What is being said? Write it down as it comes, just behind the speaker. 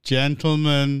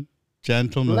Gentlemen.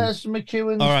 Les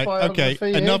McEwen's All right, okay,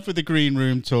 biography enough with the green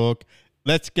room talk.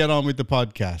 Let's get on with the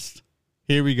podcast.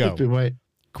 Here we go.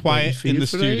 Quiet in the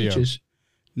studio. Ages.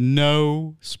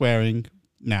 No swearing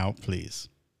now, please.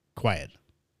 Quiet.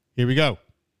 Here we go.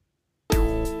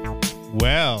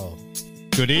 Well,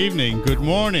 good evening, good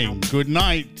morning, good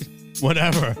night,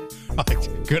 whatever. Right,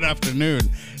 good afternoon.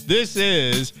 This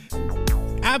is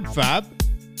Ab Fab,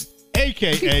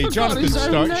 a.k.a. Jonathan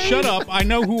Starkey. Shut up. I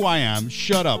know who I am.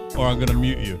 Shut up, or I'm going to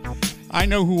mute you. I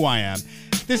know who I am.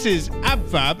 This is Ab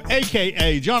Fab,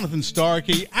 a.k.a. Jonathan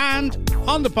Starkey. And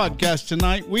on the podcast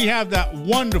tonight, we have that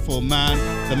wonderful man,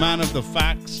 the man of the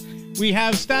facts. We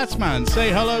have Stats Man.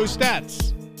 Say hello,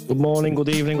 Stats. Good morning, good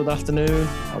evening, good afternoon.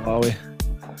 How are we?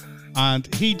 And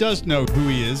he does know who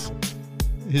he is.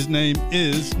 His name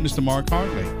is Mr. Mark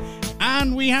Hartley.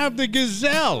 And we have the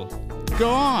Gazelle. Go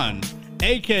on.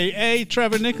 A.K.A.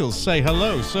 Trevor Nicholls. Say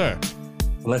hello, sir.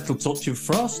 A little touch of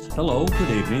frost. Hello,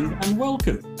 good evening, and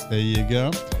welcome. There you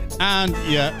go. And,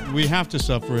 yeah, we have to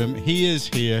suffer him. He is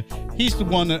here. He's the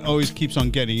one that always keeps on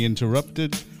getting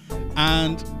interrupted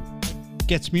and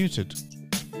gets muted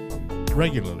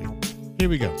regularly. Here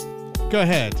we go. Go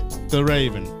ahead. The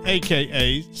Raven,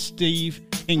 a.k.a. Steve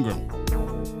Ingram.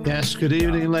 Yes, good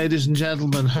evening, ladies and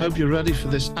gentlemen. Hope you're ready for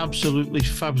this absolutely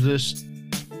fabulous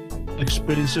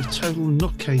experience of total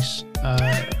nutcase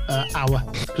hour,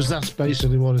 because that's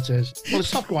basically what it is. Well,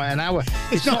 it's not quite an hour.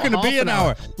 It's not going to be an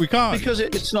hour. We can't. Because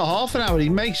it's not half an hour. He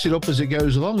makes it up as it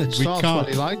goes along. It starts when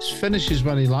he likes, finishes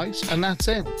when he likes, and that's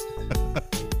it.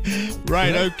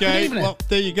 Right, okay. Well,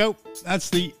 there you go. That's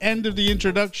the end of the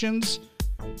introductions.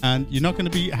 And you're not going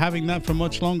to be having that for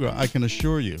much longer, I can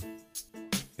assure you.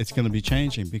 It's going to be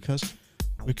changing because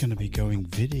we're going to be going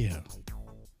video.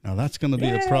 Now, that's going to be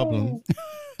a problem.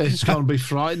 It's going to be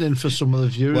frightening for some of the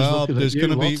viewers. Well, looking there's at you.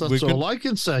 going to be. That's all I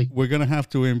can say. We're going to have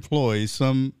to employ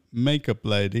some makeup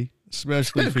lady,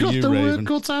 especially for you, the Raven. word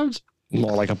cut out.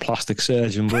 More like a plastic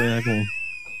surgeon, but yeah, go on.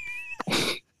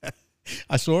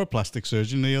 I saw a plastic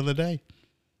surgeon the other day.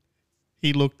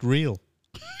 He looked real.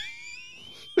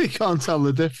 We can't tell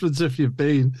the difference if you've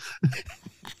been.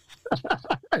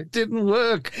 It didn't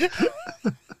work.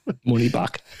 Money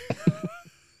back.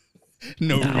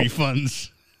 No refunds.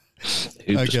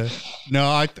 Oops. Okay.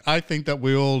 No, I think that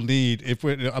we all need, if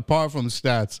we apart from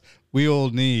Stats, we all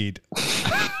need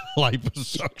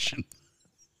liposuction.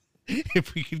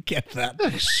 If we could get that.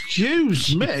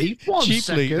 Excuse me. One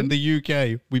cheaply second. in the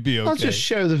UK, we'd be okay. I'll just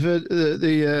show the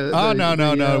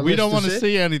no. We don't want to listeners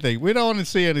see anything. We don't want to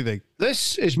see anything.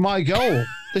 This is my goal.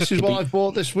 This is what I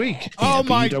bought this week. Oh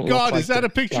my you don't God! look like Is that the a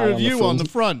picture guy of on the you on front. the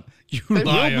front? You It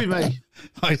liar. will be me.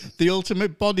 The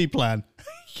ultimate body plan.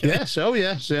 Yes. Oh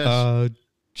yes.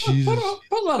 Jesus.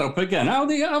 Put that up again. How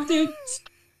they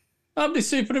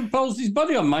superimposed his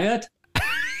body on my head?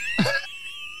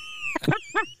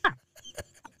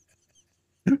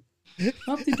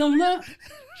 Have they done that?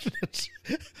 That's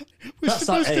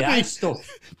that AI stuff.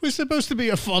 We're supposed to be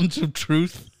a font of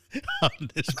truth on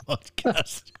this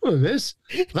podcast. Well,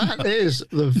 that is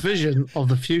the vision of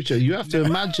the future. You have to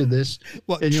imagine this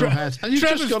in your head. And you've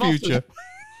Trevor's just got future.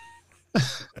 I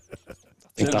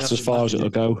think that's as far as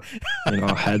it'll go in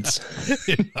our heads.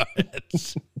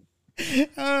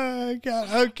 Oh,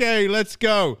 God. Okay, let's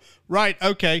go. Right,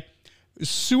 okay.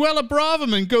 Suella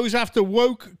Braverman goes after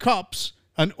woke cops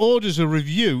and orders a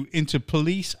review into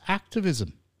police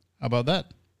activism. How about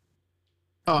that?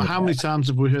 Oh, how many times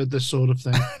have we heard this sort of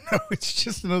thing? No, it's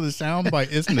just another soundbite,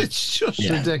 isn't it? It's just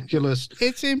ridiculous.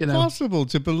 It's impossible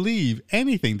to believe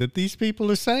anything that these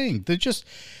people are saying. They're just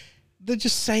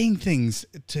saying things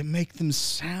to make them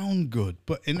sound good,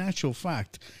 but in actual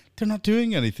fact, they're not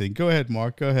doing anything. Go ahead,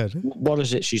 Mark. Go ahead. What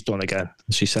is it she's done again?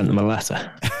 She sent them a letter.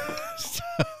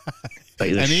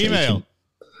 An email.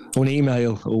 An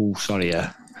email. Oh, sorry,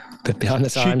 yeah. Bit behind the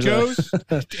times.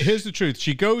 Here's the truth.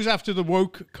 She goes after the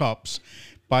woke cops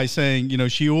by saying,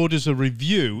 she orders a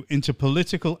review into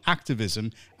political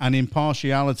activism and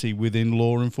impartiality within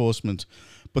law enforcement.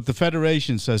 But the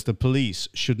Federation says the police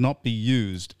should not be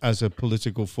used as a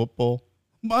political football.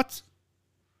 What?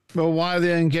 Well, why are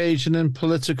they engaging in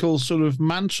political sort of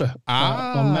mantra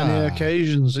on many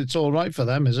occasions? It's all right for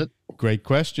them, is it? Great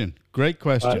question.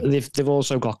 They've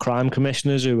also got crime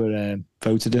commissioners who were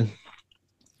voted in.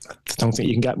 I don't think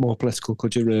you can get more political,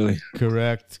 could you, really?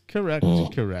 Correct.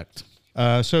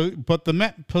 But the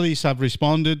Met Police have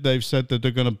responded. They've said that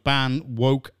they're going to ban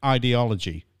woke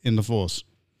ideology in the force.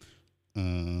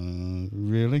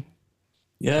 Really?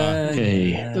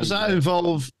 Yeah. Does that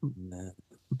involve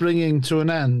bringing to an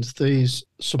end these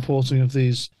supporting of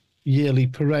these yearly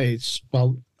parades?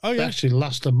 Well, they actually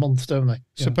last a month, don't they?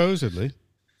 Supposedly.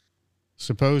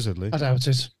 supposedly. I doubt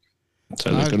it.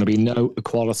 So there's going to be no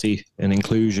equality and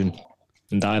inclusion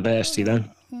and diversity then.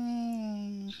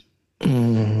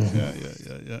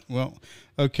 Yeah. Well,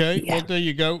 okay. Yeah. Well, there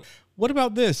you go. What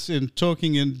about this in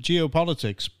talking in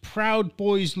geopolitics? Proud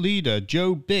Boys leader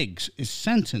Joe Biggs is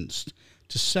sentenced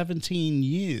to 17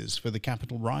 years for the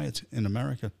Capitol riot in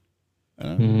America.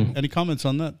 Any comments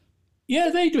on that? Yeah,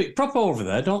 they do it proper over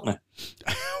there, don't they?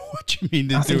 What do you mean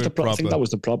they do it proper? I think that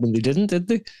was the problem. They didn't, did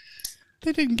they?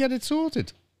 They didn't get it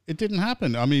sorted. It didn't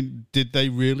happen. I mean, did they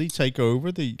really take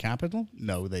over the Capitol?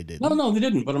 No, they didn't. No, they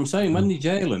didn't. But I'm saying when they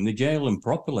jail them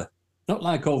properly. Not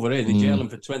like over here, they jail him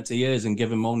for 20 years and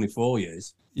give him only 4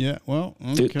 years. Yeah, well,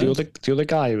 okay. The other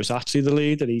guy who was actually the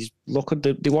leader,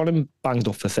 they want him banged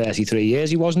up for 33 years.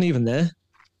 He wasn't even there.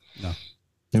 No.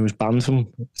 He was banned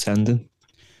from attending.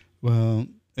 Well,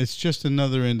 it's just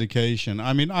another indication.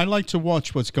 I mean, I like to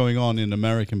watch what's going on in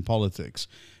American politics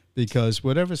because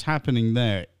whatever's happening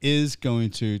there is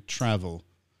going to travel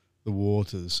the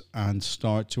waters and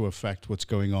start to affect what's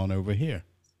going on over here.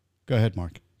 Go ahead,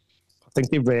 Mark. I think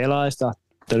they realised that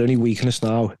their only weakness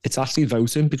now, it's actually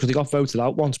voting because they got voted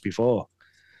out once before.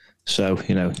 So,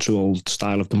 through old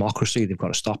style of democracy, they've got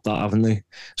to stop that, haven't they?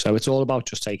 So it's all about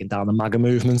just taking down the MAGA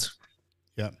movement.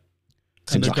 Yeah.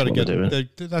 And they've got to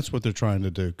get, that's what they're trying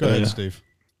to do. Go ahead, Steve.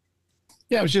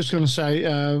 Yeah, I was just going to say,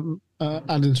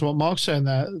 adding to what Mark's saying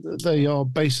there, they are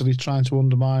basically trying to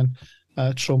undermine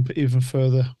Trump even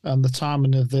further. And the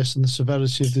timing of this and the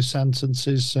severity of this sentence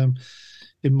is,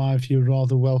 in my view,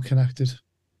 rather well connected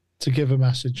to give a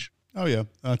message. Oh, yeah.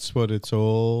 That's what it's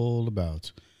all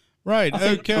about. Right. I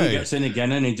think okay. He gets in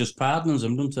again and he just pardons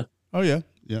them, doesn't he? Oh, yeah.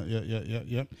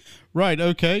 Yeah. Right.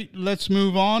 Okay. Let's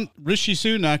move on. Rishi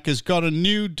Sunak has got a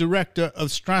new director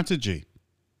of strategy.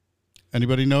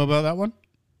 Anybody know about that one?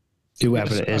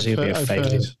 Whoever it is, he'll be a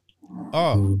failure.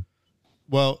 Oh.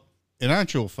 Well, in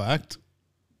actual fact,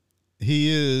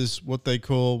 he is what they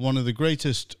call one of the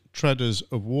greatest treaders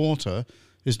of water.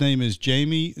 His name is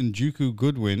Jamie Njuku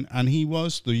Goodwin, and he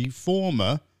was the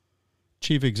former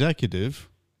chief executive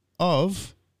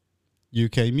of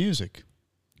UK Music,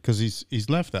 because he's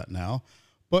left that now.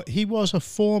 But he was a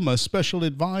former special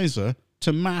advisor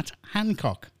to Matt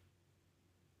Hancock.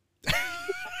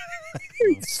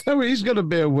 So he's going to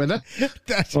be a winner.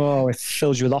 It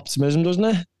fills you with optimism, doesn't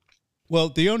it? Well,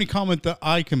 the only comment that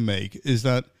I can make is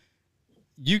that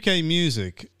UK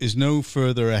Music is no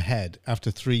further ahead after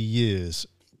 3 years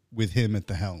with him at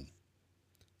the helm.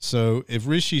 So if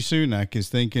Rishi Sunak is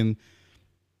thinking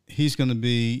he's going to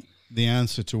be the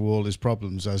answer to all his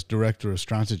problems as director of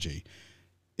strategy,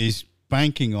 he's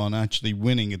banking on actually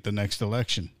winning at the next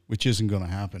election, which isn't going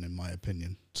to happen, in my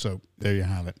opinion. So there you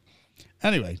have it.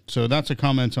 Anyway, so that's a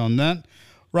comment on that.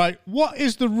 Right, what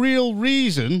is the real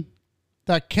reason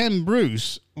that Ken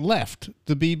Bruce left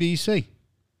the BBC?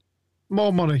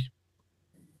 More money.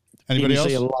 Anybody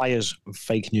else? Liars,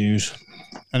 fake news.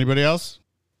 Anybody else?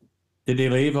 Did he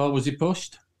leave or was he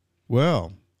pushed?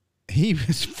 Well, he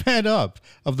was fed up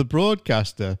of the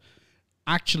broadcaster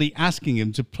actually asking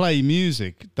him to play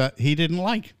music that he didn't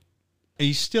like.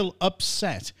 He's still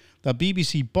upset that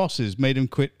BBC bosses made him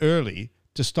quit early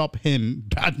to stop him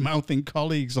bad-mouthing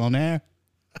colleagues on air.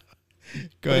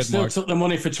 Go ahead, Mark. He still took the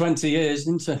money for 20 years,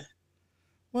 didn't he?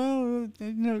 Well,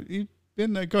 you've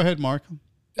been there. Go ahead, Mark.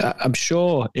 I'm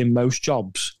sure in most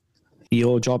jobs,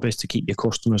 your job is to keep your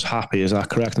customers happy. Is that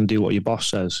correct? And do what your boss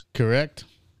says. Correct.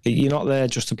 You're not there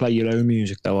just to play your own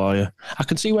music, though, are you? I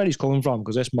can see where he's coming from,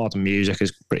 because this modern music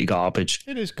is pretty garbage.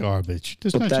 It is garbage.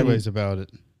 There's no two ways about it.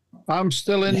 I'm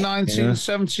still in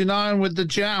 1979 with the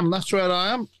Jam. That's where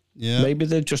I am. Yeah. Maybe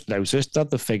they've just noticed that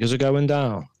the figures are going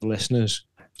down, the listeners,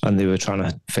 and they were trying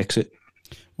to fix it.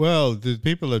 Well, the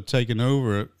people that have taken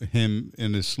over him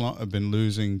in his slot have been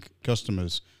losing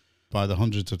customers by the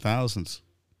hundreds of thousands.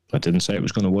 I didn't say it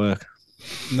was going to work.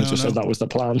 I just said that was the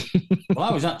plan. Well,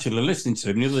 I was actually listening to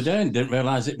him the other day and didn't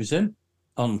realise it was him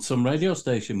on some radio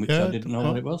station, which I didn't know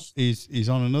what it was. He's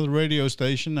on another radio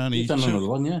station, and he's on another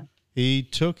one, yeah. He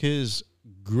took his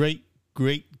great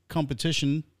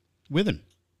competition with him.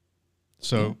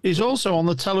 So he's also on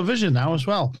the television now as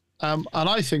well. And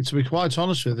I think, to be quite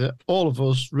honest with you, all of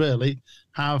us really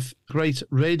have great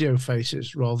radio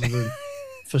faces rather than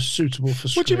suitable for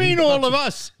screen. What do you mean, all of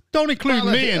us? Don't include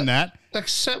me in that.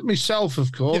 Except myself,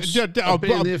 of course. That's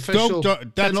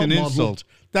an insult.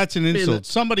 That's an insult.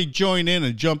 Somebody join in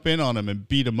and jump in on him and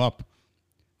beat him up.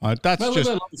 That's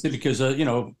obviously because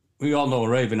we all know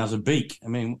Raven has a beak. I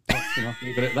mean,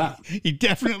 leave it at that. He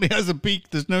definitely has a beak.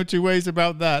 There's no two ways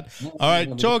about that. All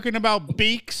right, talking about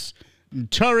beaks and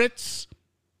turrets.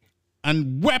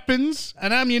 and weapons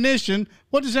and ammunition.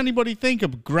 What does anybody think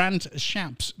of Grant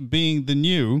Shapps being the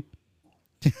new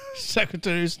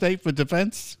Secretary of State for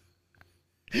Defense?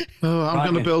 Oh,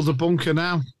 I'm going to build a bunker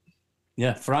now.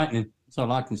 Yeah, frightening. That's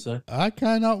all I can say. I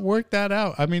cannot work that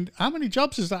out. I mean, how many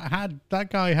jobs has that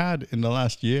guy had in the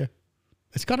last year?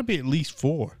 It's got to be at least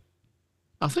 4.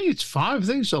 I think it's 5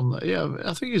 things on there. Yeah,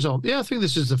 I think he's on. Yeah, I think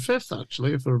this is the 5th,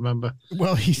 actually, if I remember.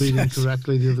 Well, he reading says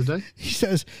correctly the other day. He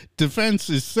says, defense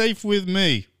is safe with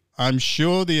me. I'm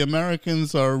sure the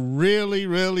Americans are really,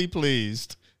 really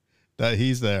pleased that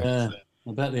he's there. Yeah,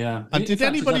 I bet they are. And did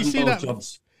anybody see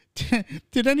that?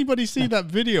 Did anybody see that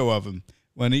video of him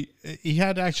when he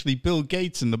had actually Bill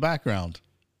Gates in the background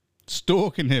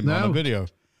stalking him on a video?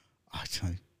 I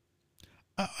tell you.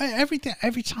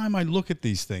 Every time I look at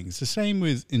these things, the same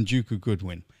with Njuku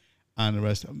Goodwin and the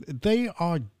rest of them, they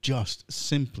are just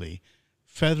simply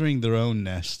feathering their own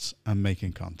nests and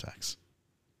making contacts.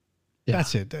 Yeah.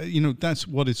 That's it. That's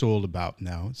what it's all about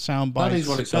now. Sound bites, that is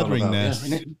what it's feathering all about, nests.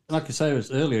 Yeah. Like I said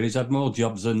earlier, he's had more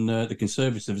jobs than the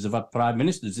Conservatives have had prime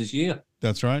ministers this year.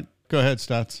 That's right. Go ahead,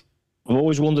 Stats. I've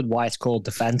always wondered why it's called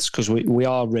defence, because we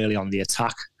are really on the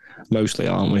attack, mostly,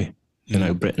 aren't we?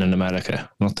 Britain and America.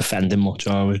 Not defending much,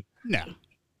 are we? No.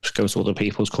 Just go to other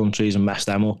people's countries and mess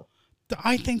them up.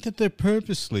 I think that they're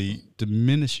purposely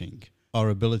diminishing our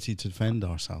ability to defend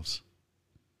ourselves.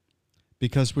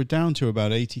 Because we're down to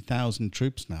about 80,000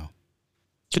 troops now.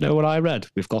 Do you know what I read?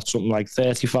 We've got something like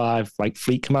 35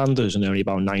 fleet commanders and only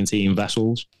about 19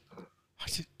 vessels.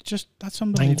 That's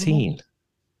unbelievable. 19?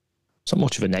 It's not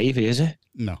much of a navy, is it?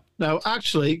 No. No,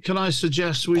 actually, can I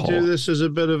suggest we do this as a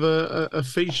bit of a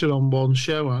feature on one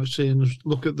show, actually, and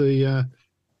look at the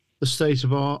state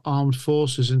of our armed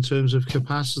forces in terms of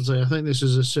capacity? I think this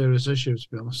is a serious issue, to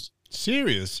be honest.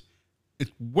 Serious?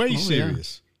 It's way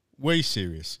serious. Yeah. Way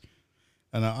serious.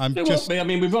 And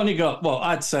we've only got,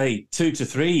 I'd say 2 to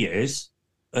 3 years,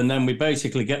 and then we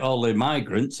basically get all the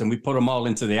migrants and we put them all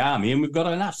into the army, and we've got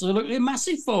an absolutely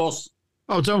massive force.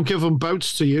 Oh, don't give them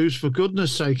boats to use, for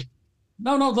goodness sake.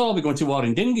 No, they'll all be going to war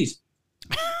in dinghies.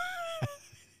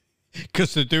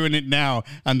 Because they're doing it now,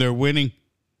 and they're winning.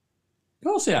 Of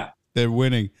course they are. They're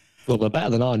winning. Well, they're better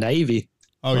than our navy.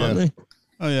 Oh, yeah. They?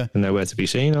 Oh, yeah. And nowhere to be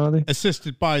seen, are they?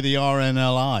 Assisted by the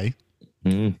RNLI.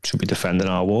 Should be defending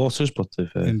our waters, but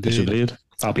they've disappeared.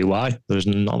 That'll be why. There's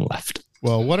none left.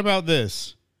 Well, what about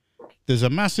this? There's a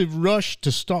massive rush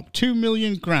to stop 2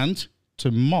 million grant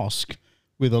to mosque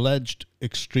with alleged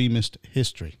extremist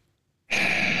history.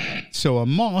 So a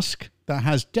mosque that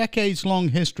has decades-long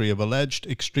history of alleged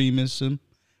extremism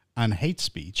and hate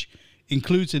speech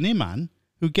includes an imam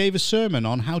who gave a sermon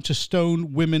on how to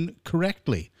stone women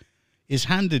correctly, is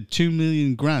handed 2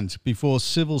 million grant before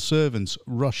civil servants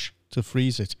rush to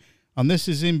freeze it. And this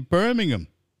is in Birmingham.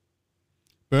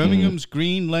 Birmingham's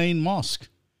Green Lane Mosque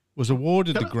was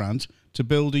awarded the grant to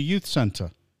build a youth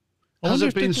centre. Has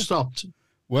it been stopped?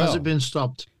 Well, has it been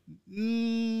stopped?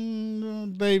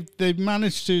 They've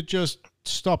managed to just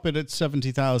stop it at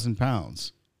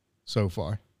 £70,000 so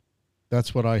far.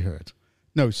 That's what I heard.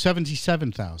 No,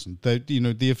 77,000.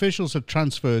 The officials have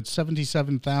transferred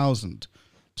 77,000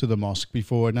 to the mosque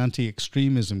before an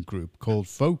anti-extremism group called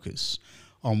Focus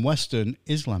on Western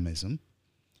Islamism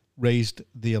raised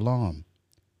the alarm.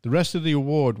 The rest of the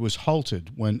award was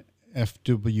halted when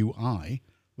FWI,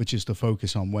 which is the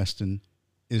Focus on Western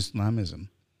Islamism,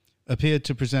 appeared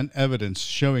to present evidence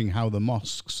showing how the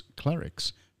mosque's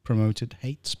clerics promoted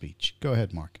hate speech. Go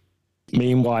ahead, Mark.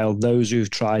 Meanwhile, those who've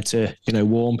tried to,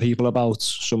 warn people about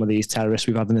some of these terrorists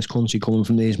we've had in this country coming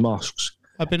from these mosques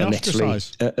have been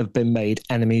ostracised. Have been made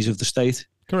enemies of the state.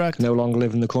 Correct. No longer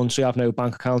live in the country, have no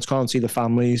bank accounts, can't see the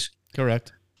families.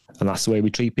 Correct. And that's the way we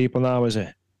treat people now, is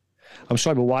it? I'm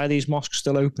sorry, but why are these mosques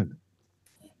still open?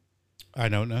 I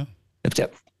don't know.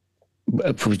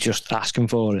 We're just asking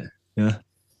for it, yeah.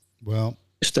 Well,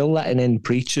 still letting in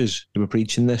preachers who are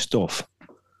preaching this stuff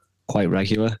quite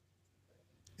regular.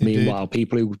 Indeed. Meanwhile,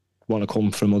 people who want to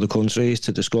come from other countries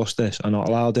to discuss this are not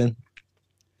allowed in.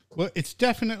 Well, it's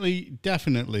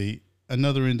definitely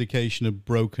another indication of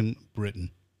broken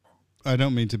Britain. I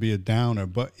don't mean to be a downer,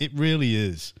 but it really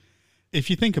is. If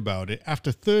you think about it,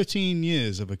 after 13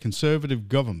 years of a conservative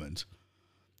government,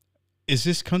 is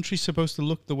this country supposed to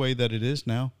look the way that it is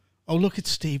now? Oh, look at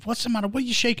Steve. What's the matter? What are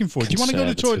you shaking for? Do you want to go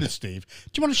to the toilet, Steve?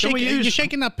 Do you want to shake it? You're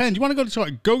shaking that pen. Do you want to go to the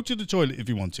toilet? Go to the toilet if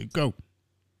you want to. Go.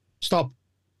 Stop.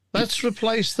 Let's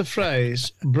replace the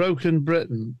phrase broken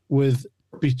Britain with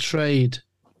betrayed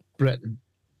Britain.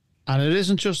 And it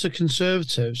isn't just the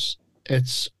Conservatives.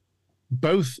 It's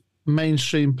both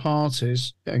mainstream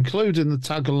parties, including the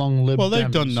tag-along Lib Dems. Well,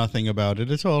 they've done nothing about it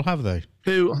at all, have they?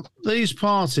 These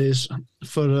parties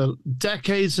for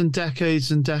decades and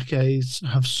decades and decades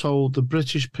have sold the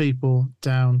British people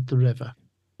down the river.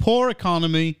 Poor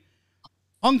economy,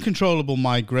 uncontrollable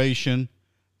migration.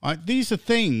 Right? These are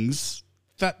things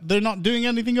that they're not doing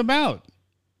anything about.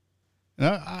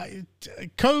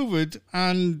 COVID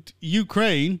and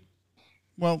Ukraine,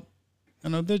 well,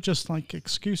 they're just like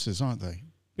excuses, aren't they?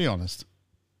 Be honest.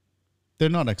 They're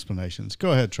not explanations.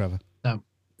 Go ahead, Trevor. No. Of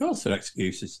course they're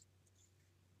excuses.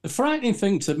 The frightening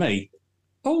thing to me,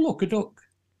 oh, look, a duck.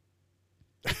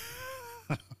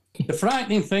 The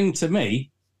frightening thing to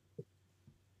me,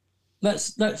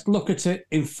 let's look at it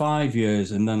in 5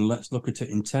 years and then let's look at it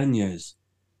in 10 years.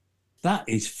 That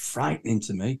is frightening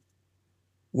to me.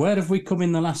 Where have we come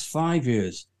in the last 5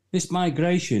 years? This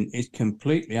migration is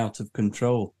completely out of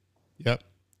control. Yep,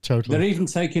 totally. They're even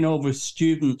taking over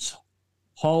students'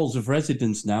 halls of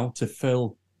residence now to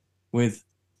fill with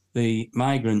the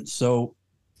migrants. So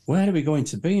where are we going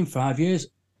to be in 5 years?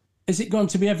 Is it going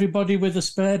to be everybody with a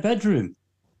spare bedroom?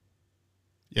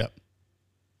 Yep.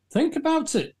 Think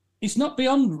about it. It's not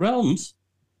beyond realms.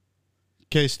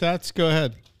 Okay, Stats, go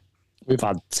ahead. We've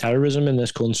had terrorism in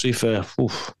this country for,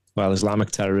 Islamic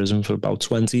terrorism for about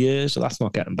 20 years. So that's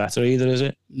not getting better either, is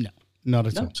it? No, not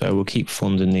at all. So we'll keep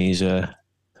funding these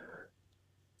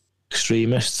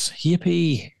extremists.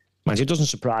 Yippee. Man, it doesn't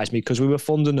surprise me because we were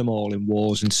funding them all in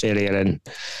wars in Syria and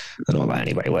all that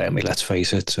anyway, weren't we? Let's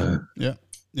face it. Yeah.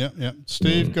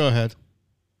 Steve, go ahead.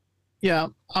 Yeah,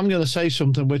 I'm going to say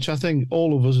something which I think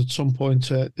all of us at some point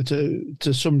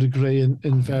to some degree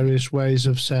in various ways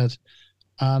have said.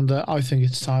 And I think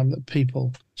it's time that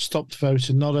people stopped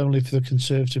voting, not only for the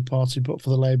Conservative Party, but for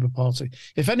the Labour Party.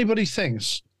 If anybody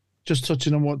thinks, just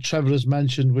touching on what Trevor has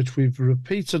mentioned, which we've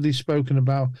repeatedly spoken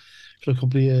about for a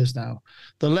couple of years now,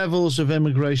 the levels of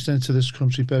immigration into this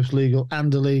country, both legal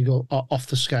and illegal, are off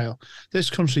the scale.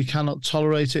 This country cannot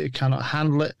tolerate it. It cannot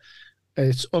handle it.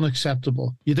 It's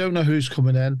unacceptable. You don't know who's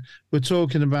coming in. We're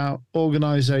talking about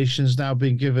organisations now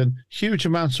being given huge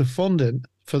amounts of funding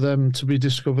for them to be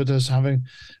discovered as having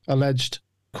alleged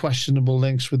questionable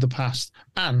links with the past.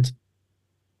 And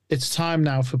it's time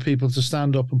now for people to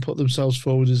stand up and put themselves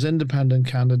forward as independent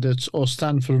candidates or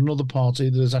stand for another party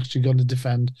that is actually going to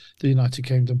defend the United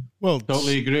Kingdom. Well,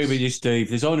 totally agree with you, Steve.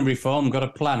 There's only Reform got a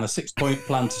plan, a 6-point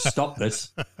plan to stop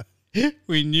this.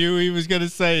 We knew he was going to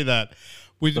say that.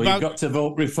 You've got to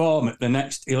vote Reform at the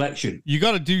next election. You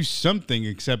got to do something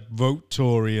except vote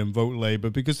Tory and vote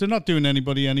Labour because they're not doing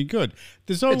anybody any good.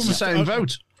 There's It's the same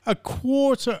vote.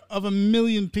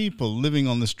 250,000 people living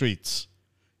on the streets,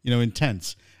 in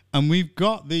tents. And we've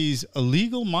got these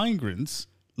illegal migrants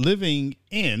living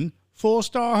in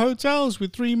 4-star hotels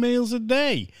with 3 meals a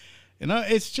day.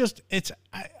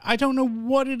 I don't know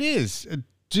what it is.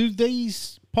 Do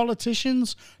these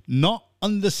politicians not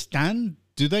understand?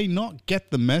 Do they not get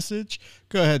the message?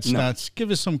 Go ahead, Stats. No.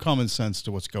 Give us some common sense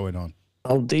to what's going on.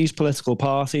 Well, these political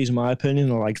parties, in my opinion,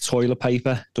 are like toilet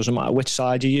paper. Doesn't matter which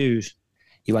side you use,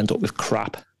 you end up with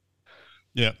crap.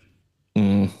 Yeah.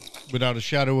 Without a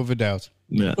shadow of a doubt.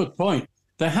 Yeah. Good point.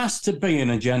 There has to be an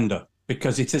agenda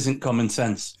because it isn't common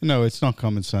sense. No, it's not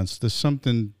common sense. There's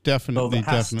something definitely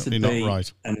not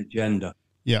right. An agenda.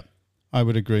 Yeah, I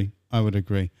would agree.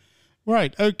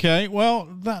 Right, okay. Well,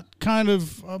 that kind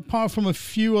of, apart from a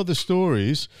few other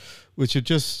stories which have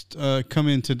just come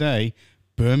in today,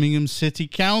 Birmingham City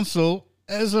Council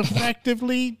has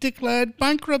effectively declared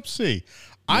bankruptcy.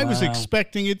 Wow. I was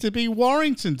expecting it to be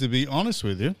Warrington, to be honest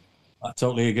with you. I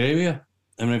totally agree with you.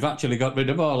 And we've actually got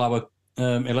rid of all our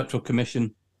electoral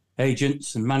commission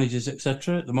agents and managers,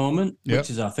 etc. at the moment,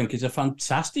 which I think is a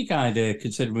fantastic idea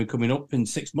considering we're coming up in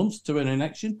 6 months to an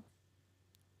election.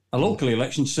 A local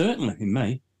election, certainly, in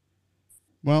May.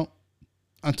 Well,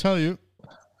 I tell you.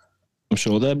 I'm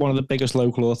sure they're one of the biggest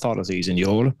local authorities in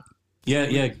Europe.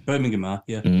 Yeah, Birmingham are,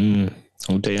 yeah.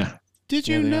 Oh, dear. Did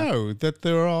you know that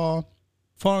there are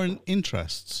foreign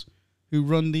interests who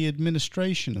run the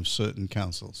administration of certain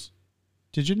councils?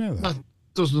 Did you know that? That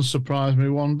doesn't surprise me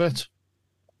one bit.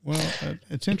 Well,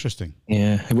 it's interesting.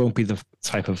 Yeah, it won't be the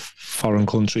type of foreign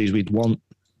countries we'd want,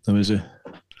 though, is it?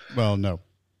 Well, no.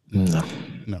 No.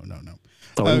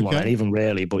 Okay. Not even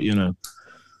really, but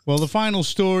Well, the final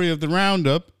story of the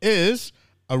roundup is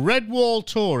a Red Wall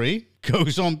Tory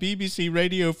goes on BBC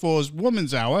Radio 4's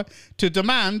Woman's Hour to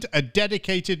demand a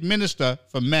dedicated minister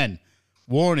for men,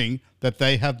 warning that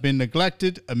they have been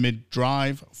neglected amid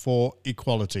drive for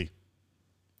equality.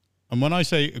 And when I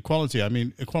say equality, I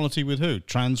mean equality with who?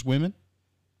 Trans women?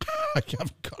 I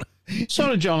haven't got it.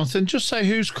 Sorry, Jonathan, just say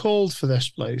who's called for this,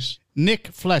 please. Nick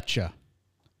Fletcher,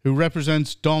 who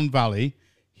represents Don Valley.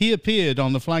 He appeared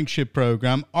on the flagship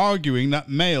programme arguing that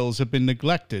males have been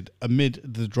neglected amid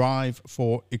the drive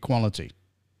for equality.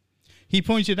 He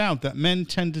pointed out that men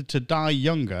tended to die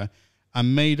younger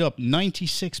and made up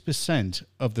 96%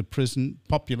 of the prison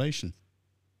population.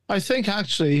 I think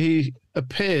actually he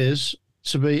appears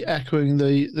to be echoing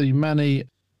the many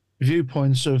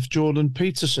viewpoints of Jordan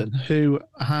Peterson, who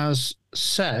has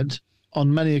said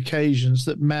on many occasions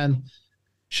that men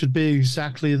should be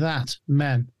exactly that,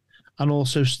 men, and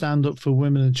also stand up for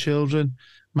women and children,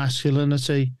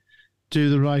 masculinity,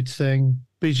 do the right thing,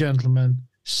 be gentlemen,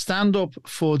 stand up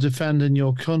for defending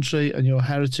your country and your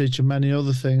heritage and many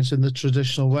other things in the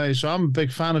traditional way. So I'm a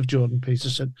big fan of Jordan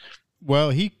Peterson.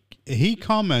 Well, he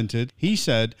commented, he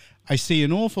said, I see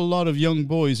an awful lot of young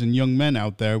boys and young men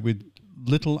out there with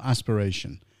little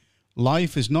aspiration.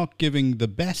 Life is not giving the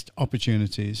best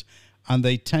opportunities, and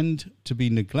they tend to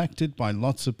be neglected by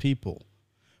lots of people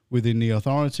within the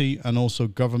authority and also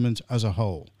government as a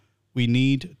whole. We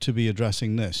need to be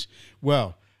addressing this.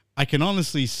 Well, I can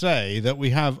honestly say that we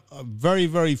have very,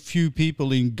 very few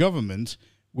people in government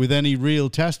with any real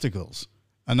testicles.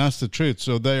 And that's the truth.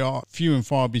 So they are few and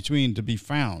far between to be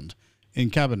found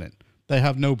in cabinet. They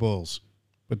have no balls.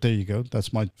 But there you go.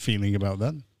 That's my feeling about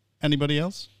that. Anybody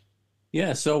else?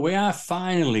 Yeah, so we are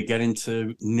finally getting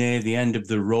to near the end of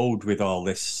the road with all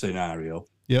this scenario.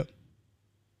 Yep.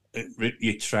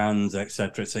 Your trans,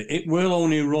 etc. It will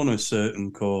only run a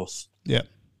certain course. Yep.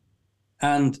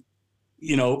 And,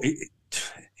 you know,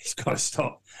 it's got to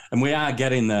stop. And we are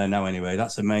getting there now anyway.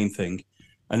 That's the main thing.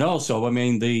 And also, I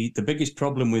mean, the biggest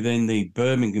problem within the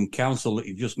Birmingham Council that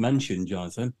you've just mentioned,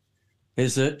 Jonathan,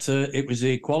 is that it was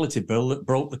the equality bill that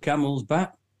broke the camel's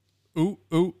back. Ooh.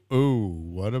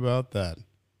 What about that?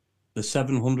 The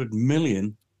 700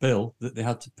 million bill that they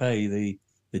had to pay the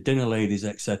dinner ladies,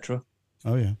 etc.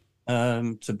 Oh, yeah.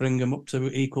 To bring them up to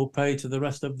equal pay to the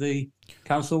rest of the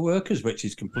council workers, which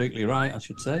is completely right, I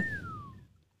should say.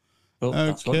 But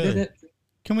that's what did it.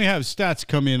 Can we have Stats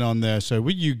come in on there? So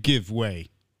will you give way?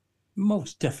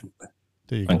 Most definitely.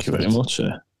 Thank you very much,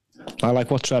 sir. I like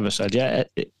what Trevor said. Yeah,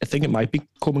 I think it might be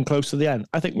coming close to the end.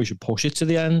 I think we should push it to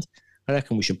the end. I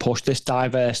reckon we should push this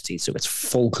diversity to its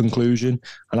full conclusion.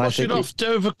 And push it off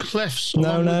Dover Cliffs.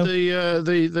 No.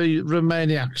 The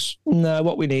Romaniacs. No,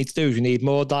 what we need to do is we need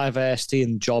more diversity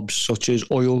in jobs such as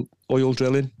oil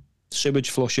drilling, sewage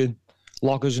flushing,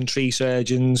 loggers and tree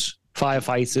surgeons,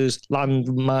 firefighters,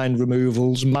 landmine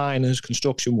removals, miners,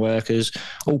 construction workers,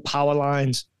 power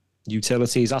lines,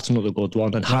 utilities. That's another good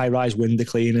one. And high-rise window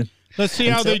cleaning. Let's see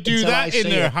how they do that in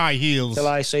their high heels. Till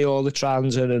I see all the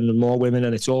trans and more women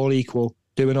and it's all equal,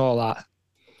 doing all that,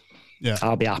 yeah,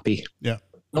 I'll be happy. Yeah.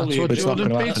 That's what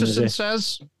Jordan Peterson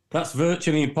says. That's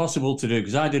virtually impossible to do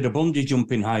because I did a bungee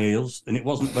jump in high heels and it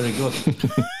wasn't very good.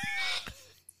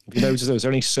 You notice there's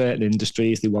only certain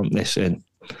industries they want this in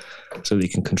so they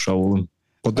can control them.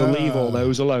 But they'll leave all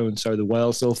those alone so the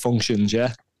world still functions,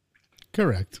 yeah?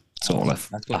 Correct. It's all an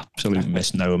absolute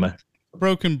misnomer.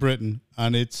 Broken Britain,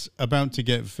 and it's about to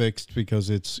get fixed because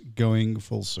it's going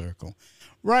full circle.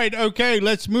 Right, okay,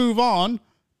 let's move on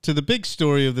to the big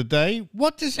story of the day.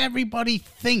 What does everybody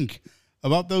think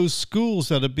about those schools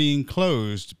that are being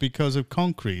closed because of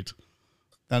concrete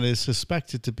that is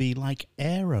suspected to be like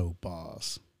aero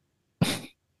bars?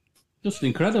 Just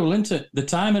incredible, isn't it? The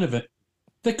timing of it.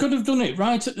 They could have done it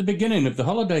right at the beginning of the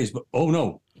holidays, but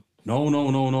no. They're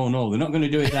not going to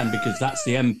do it then because that's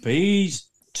the MPs.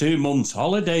 2 months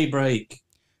holiday break.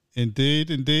 Indeed.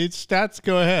 Stats,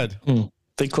 go ahead.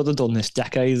 They could have done this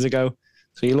decades ago.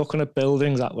 So you're looking at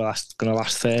buildings that were going to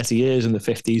last 30 years in the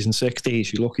 50s and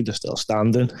 60s. You're lucky they're still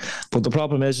standing. But the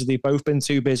problem is they've both been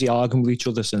too busy arguing with each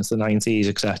other since the 90s,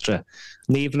 etc.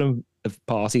 Neither of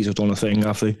parties have done a thing,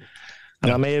 have they?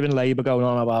 And I'm hearing Labour going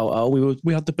on about,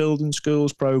 we had the building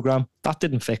schools programme. That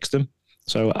didn't fix them.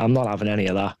 So I'm not having any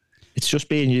of that. It's just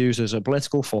being used as a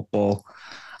political football.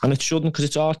 And it shouldn't, because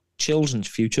it's our children's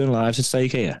future and lives at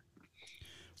stake here.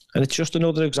 And it's just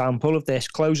another example of this,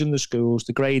 closing the schools,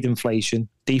 the grade inflation,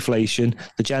 deflation,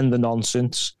 the gender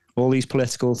nonsense, all these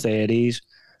political theories,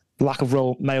 lack of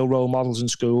male role models in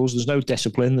schools. There's no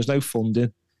discipline, there's no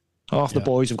funding. Half the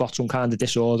boys have got some kind of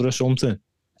disorder or something.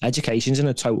 Education's in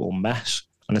a total mess.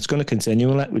 And it's going to continue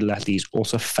unless we let these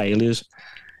utter failures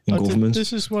in government.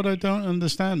 This is what I don't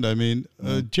understand. I mean,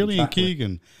 Gillian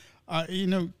Keegan...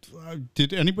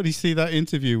 did anybody see that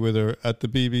interview with her at the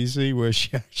BBC where she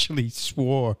actually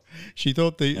swore? She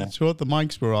thought the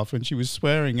mics were off and she was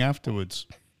swearing afterwards.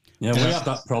 Yeah, we have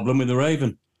that problem with the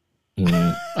Raven.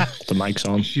 The mic's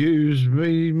on. Excuse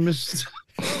me, Mr.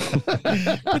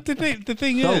 But the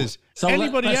thing is,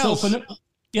 anybody else...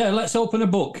 let's open a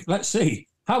book. Let's see.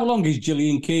 How long is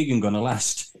Gillian Keegan going to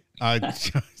last?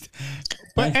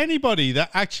 But anybody that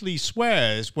actually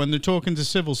swears when they're talking to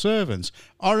civil servants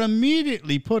are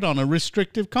immediately put on a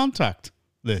restrictive contact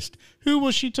list. Who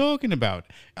was she talking about?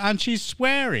 And she's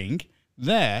swearing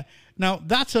there. Now,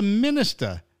 that's a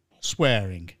minister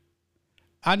swearing.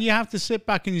 And you have to sit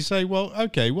back and you say, well,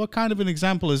 okay, what kind of an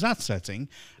example is that setting?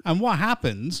 And what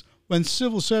happens when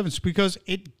civil servants, because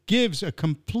it gives a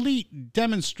complete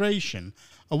demonstration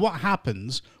of what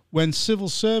happens when civil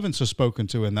servants are spoken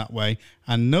to in that way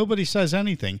and nobody says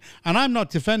anything. And I'm not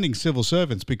defending civil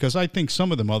servants because I think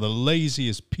some of them are the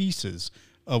laziest pieces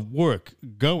of work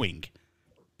going.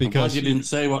 Because I'm glad you didn't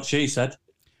say what she said.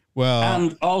 Well,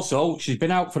 and also, she's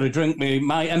been out for a drink with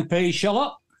my MP,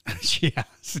 Charlotte. She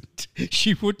hasn't.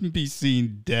 She wouldn't be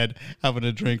seen dead having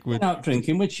a drink with. Out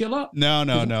drinking with Charlotte. No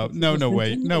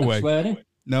way.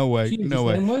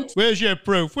 Where's your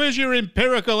proof? Where's your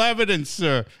empirical evidence,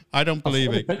 sir? I don't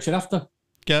believe it. Picture after.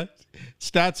 Okay,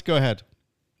 Stats, go ahead.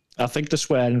 I think the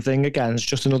swearing thing again is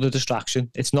just another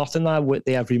distraction. It's nothing that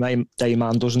the everyday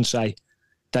man doesn't say,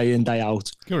 day in, day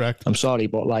out. Correct. I'm sorry,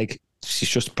 but like, she's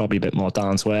just probably a bit more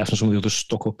down to earth than some of the other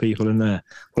stuck-up people in there.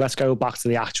 But let's go back to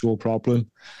the actual problem.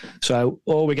 So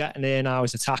all we're getting here now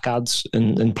is attack ads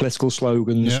and political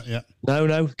slogans. Yeah.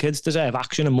 No, kids deserve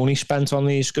action and money spent on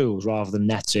these schools rather than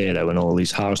net zero and all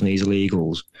these housing these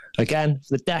illegals. Again,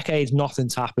 for the decades,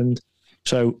 nothing's happened.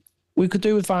 So we could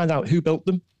do with find out who built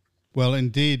them. Well,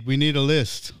 indeed, we need a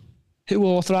list. Who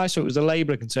authorised? So it was the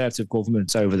Labour Conservative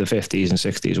government over the 50s and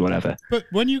 60s, whatever. But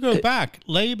when you go back,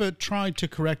 Labour tried to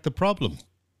correct the problem.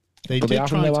 But they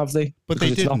haven't, have they? But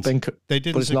they didn't. They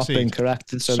didn't. But it's not been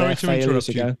corrected. So they're failures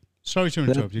again. Sorry to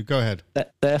interrupt you. Go ahead.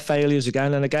 They're failures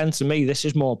again. And again, to me, this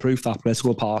is more proof that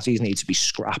political parties need to be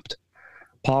scrapped.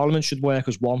 Parliament should work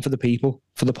as one for the people,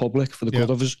 for the public, for the good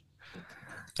of us.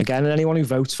 Again, and anyone who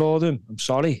votes for them, I'm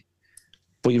sorry,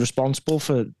 but you're responsible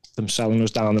for them selling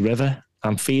us down the river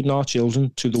and feeding our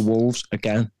children to the wolves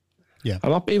again. Yeah.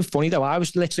 I'm not being funny, though. I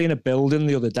was literally in a building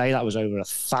the other day that was over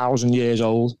 1,000 years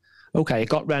old. Okay, it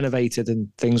got renovated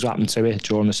and things happened to it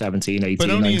during the 17, 18,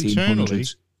 but only 1900s. Internally,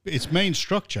 its main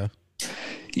structure.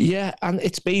 Yeah, and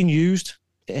it's being used.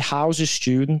 It houses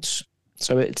students.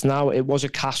 So it was a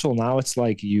castle. Now it's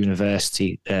like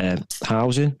university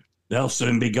housing. They'll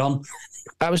soon be gone.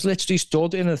 I was literally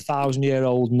stood in a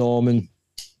 1,000-year-old Norman,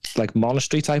 like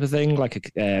monastery type of thing,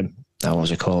 like a what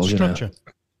was it called? Structure. You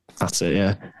know? That's it.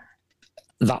 Yeah,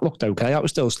 that looked okay. That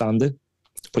was still standing,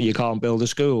 but you can't build a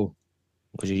school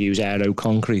because you use aero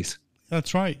concrete.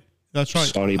 That's right. That's right.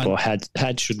 Sorry, but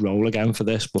head should roll again for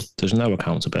this. But there's no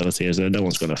accountability, is there? No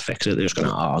one's going to fix it. They're just going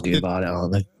to argue about it,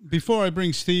 aren't they? Before I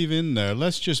bring Steve in there,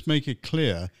 let's just make it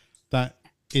clear that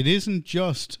it isn't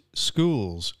just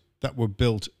schools that were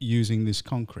built using this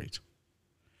concrete.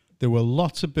 There were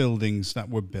lots of buildings that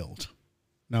were built.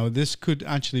 Now, this could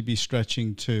actually be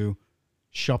stretching to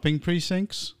shopping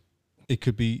precincts. It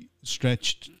could be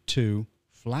stretched to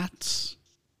flats,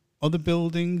 other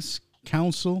buildings,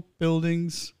 council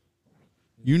buildings.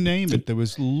 You name it. There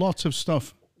was lots of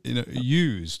stuff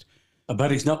used. I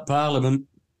bet it's not Parliament.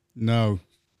 No.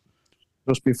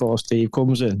 Just before Steve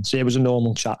comes in, see, it was a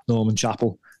Norman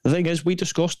Chapel. The thing is, we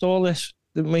discussed all this,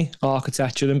 didn't we?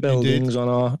 Architecture and buildings on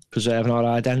our preserving our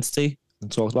identity,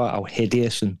 and talked about how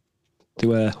hideous and they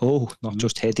were. Not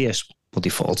just hideous, but they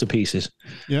fall to pieces.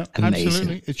 Yeah, amazing.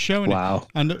 Absolutely. It's showing. Wow.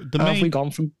 And have we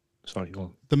gone from? Sorry, go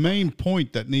on. The main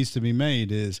point that needs to be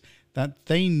made is that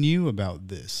they knew about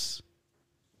this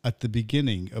at the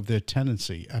beginning of their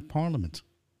tenancy at Parliament,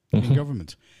 in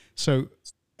government. So,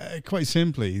 quite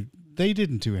simply, they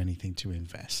didn't do anything to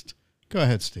invest. Go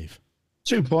ahead, Steve.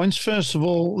 2 points. First of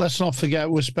all, let's not forget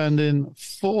we're spending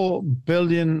 £4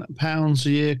 billion a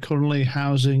year currently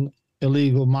housing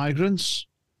illegal migrants.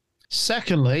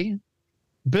 Secondly,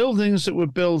 buildings that were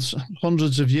built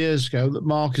hundreds of years ago that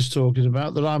Mark is talking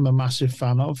about, that I'm a massive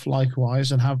fan of,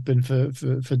 likewise, and have been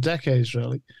for decades,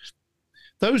 really.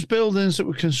 Those buildings that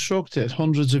were constructed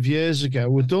hundreds of years ago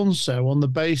were done so on the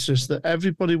basis that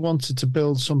everybody wanted to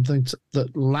build something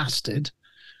that lasted,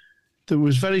 that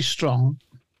was very strong,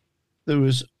 that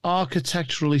was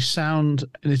architecturally sound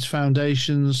in its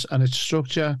foundations and its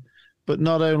structure, but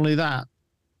not only that,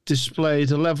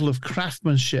 displayed a level of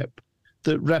craftsmanship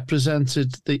that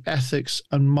represented the ethics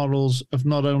and morals of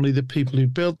not only the people who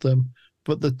built them,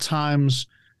 but the times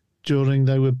during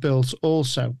they were built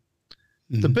also.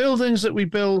 The buildings that we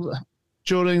build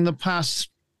during the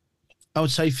past, I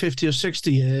would say 50 or 60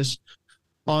 years,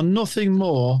 are nothing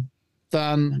more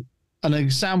than an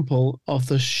example of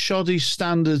the shoddy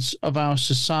standards of our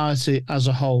society as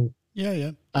a whole.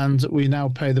 Yeah. And we now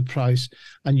pay the price.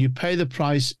 And you pay the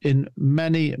price in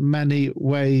many, many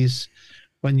ways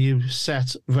when you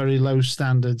set very low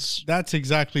standards. That's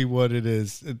exactly what it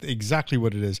is. Exactly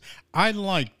what it is. I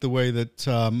like the way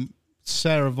that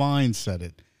Sarah Vine said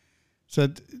it.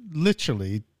 Said,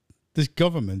 literally, this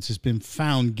government has been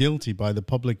found guilty by the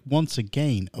public once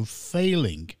again of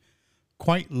failing,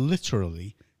 quite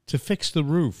literally, to fix the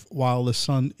roof while the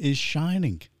sun is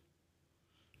shining.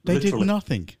 They did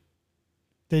nothing.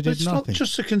 They did it's nothing. Not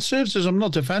just the Conservatives. I'm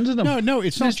not defending them. No,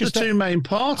 it's not just the two main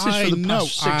parties for the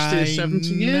past 60 or 70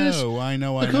 years. I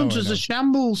know. The country's a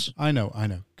shambles. I know.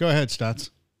 Go ahead, Stats.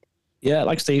 Yeah,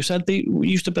 like Steve said, we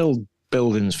used to build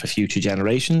buildings for future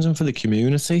generations and for the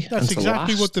community. That's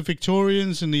exactly what the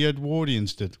Victorians and the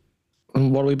Edwardians did.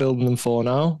 And what are we building them for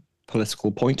now?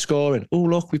 Political point scoring. Oh,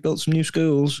 look, we built some new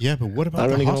schools. Yeah, but what about They're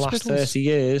the only hospitals? going to last 30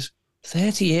 years.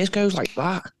 30 years goes like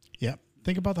that. Yeah,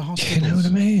 think about the hospitals. You know what I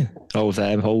mean?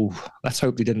 Let's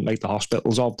hope they didn't make the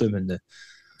hospitals of them.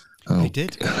 They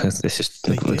did. This is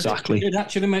exactly. They did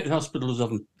actually make the hospitals of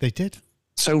them. They did.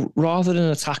 So rather than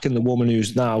attacking the woman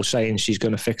who's now saying she's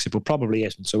going to fix it, but probably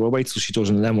isn't, so we'll wait till she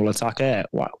doesn't and then we'll attack her.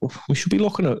 We should be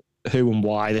looking at who and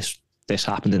why this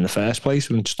happened in the first place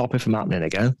and stop it from happening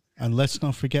again. And let's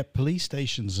not forget police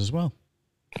stations as well.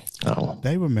 Oh.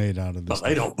 They were made out of this. But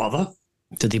they don't bother.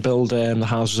 Did they build the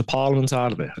Houses of Parliament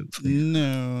out of it?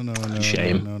 No.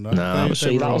 Shame. No,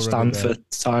 that'll stand for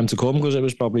time to come because it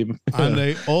was probably... And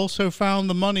they also found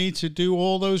the money to do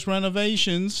all those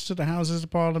renovations to the Houses of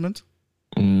Parliament.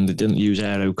 They didn't use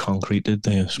aero concrete, did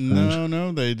they?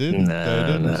 No, they didn't.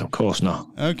 No, of course not.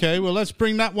 Okay, well, let's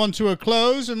bring that one to a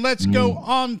close and let's go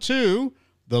on to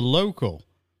the local.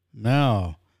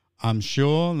 Now, I'm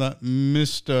sure that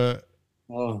Mr.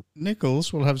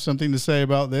 Nicholls will have something to say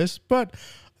about this, but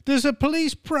there's a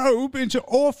police probe into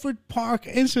Orford Park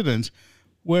incident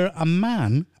where a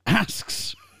man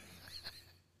asks,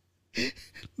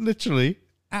 literally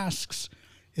asks,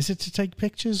 is it to take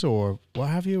pictures or what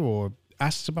have you, or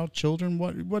asks about children?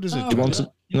 What is it? He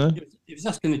was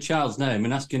asking the child's name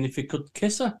and asking if he could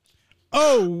kiss her.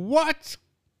 Oh, what?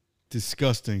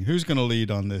 Disgusting. Who's going to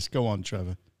lead on this? Go on,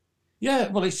 Trevor. Yeah,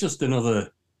 well, it's just another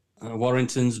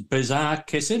Warrington's bizarre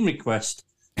kissing request.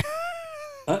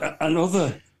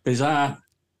 Another bizarre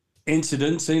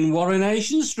incident in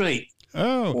Warrenation Street.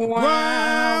 Oh.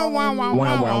 Wow.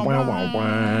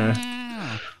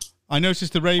 I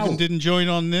noticed the Raven didn't join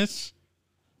on this.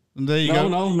 And there you go.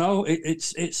 No.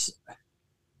 It's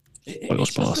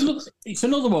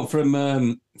another one from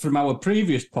our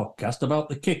previous podcast about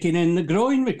the kicking in the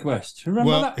groin request.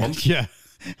 Remember that one? Yeah.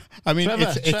 I mean,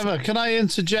 Trevor, can I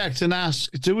interject and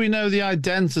ask, do we know the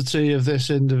identity of this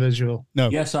individual?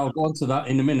 No. Yes, I'll go on to that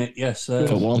in a minute. Yes.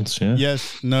 For once, yeah.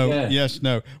 Yes, no, Yeah. yes,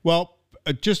 no. Well,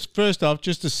 just first off,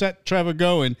 just to set Trevor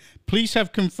going, police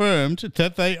have confirmed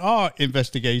that they are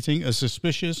investigating a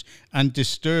suspicious and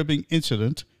disturbing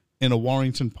incident in a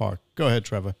Warrington park. Go ahead,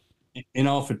 Trevor. In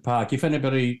Orford Park. If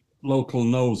anybody local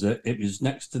knows it, it was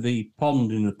next to the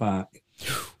pond in the park.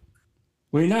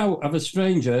 We now have a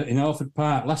stranger in Orford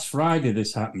Park. Last Friday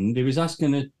this happened. He was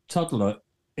asking a toddler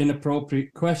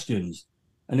inappropriate questions.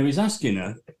 And he was asking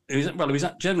her, he was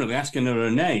generally asking her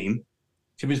her name.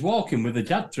 She was walking with her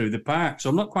dad through the park. So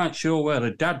I'm not quite sure where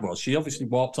her dad was. She obviously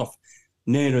walked off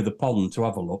nearer the pond to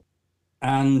have a look.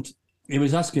 And he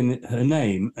was asking her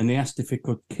name and he asked if he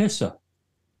could kiss her.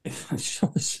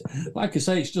 Like I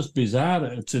say, it's just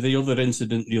bizarre to the other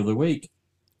incident the other week.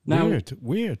 Now,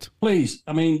 Weird. Please,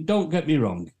 I mean, don't get me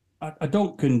wrong. I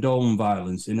don't condone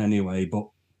violence in any way, but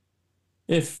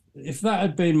if that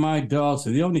had been my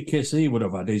daughter, the only kiss he would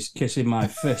have had is kissing my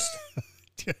fist.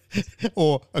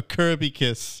 Or a Kirby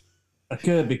kiss. A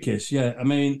Kirby kiss, yeah. I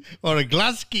mean... Or a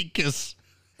Glasgow kiss.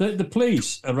 The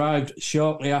police arrived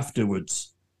shortly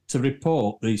afterwards to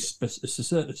report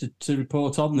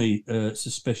on the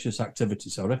suspicious activity,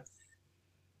 sorry.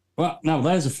 Well, now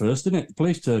there's a first, isn't it? The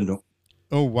police turned up.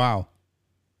 Oh, wow.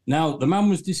 Now, the man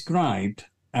was described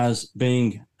as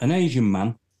being an Asian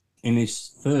man in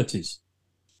his 30s.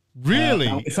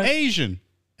 Really? Asian?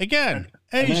 Again?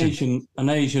 Asian? An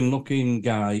Asian-looking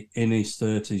guy in his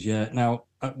 30s, yeah. Now,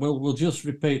 we'll just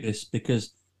repeat this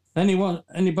because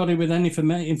anybody with any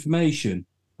information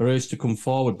are urged to come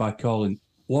forward by calling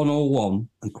 101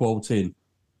 and quoting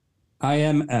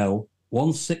IML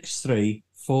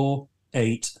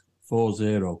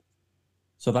 1634840.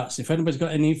 So that's if anybody's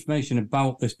got any information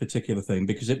about this particular thing,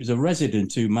 because it was a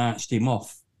resident who marched him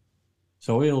off.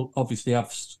 So he'll obviously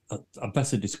have a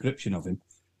better description of him.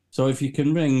 So if you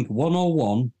can ring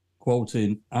 101,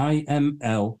 quoting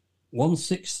IML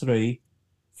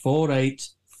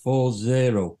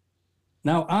 1634840,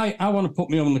 Now, I want to put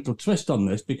my own little twist on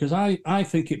this because I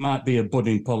think it might be a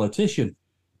budding politician.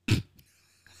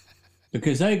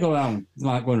 Because they go around,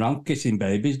 going around kissing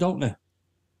babies, don't they?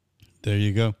 There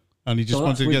you go. And he just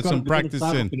wanted to get some practice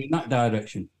in that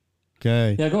direction.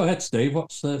 Okay. Yeah, go ahead, Steve.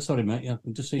 Sorry, mate.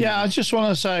 Yeah, I just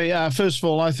want to say, first of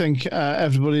all, I think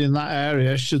everybody in that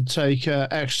area should take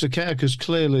extra care because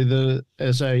clearly there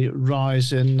is a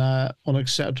rise in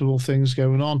unacceptable things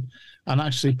going on and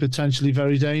actually potentially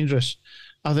very dangerous.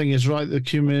 I think it's right that the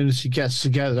community gets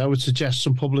together. I would suggest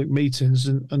some public meetings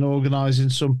and organising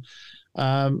some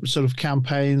sort of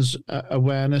campaigns,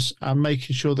 awareness, and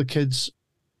making sure the kids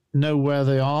know where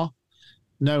they are,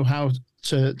 know how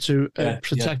to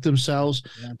protect themselves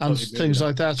and things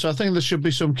like that. So I think there should be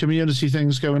some community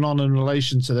things going on in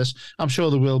relation to this. I'm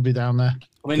sure there will be down there.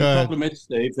 I mean, the problem is,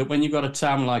 Steve, that when you've got a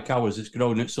town like ours, it's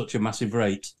growing at such a massive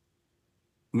rate.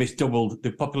 I mean, it's doubled.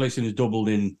 The population has doubled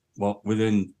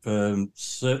within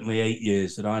certainly 8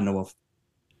 years that I know of.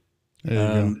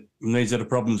 And these are the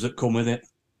problems that come with it.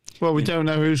 Well, we don't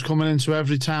know who's coming into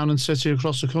every town and city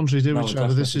across the country, do we,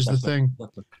 Trevor? This is the thing.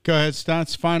 Go ahead,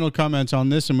 Stats. Final comment on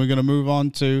this, and we're going to move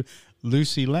on to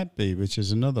Lucy Letby, which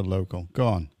is another local. Go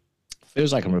on.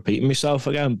 Feels like I'm repeating myself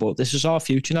again, but this is our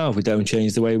future now if we don't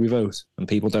change the way we vote and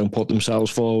people don't put themselves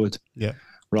forward. Yeah.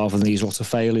 Rather than these utter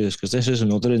failures, because this is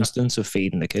another instance of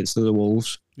feeding the kids to the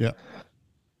wolves. Yeah.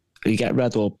 You get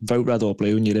vote red or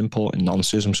blue and you're importing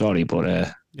nonsense. I'm sorry,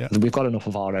 but we've got enough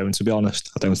of our own, to be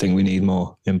honest. I don't think we need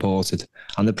more imported.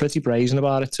 And they're pretty brazen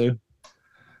about it too.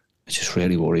 It's just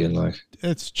really worrying.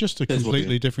 It's just a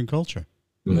completely different culture.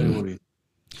 Very worrying.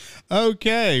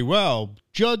 Okay, well,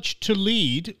 judge to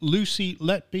lead Lucy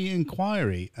Letby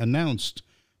inquiry announced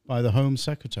by the Home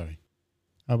Secretary.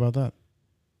 How about that?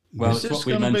 Well, is this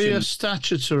going to be a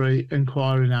statutory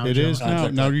inquiry now? It is now.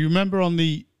 Now, you remember on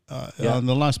the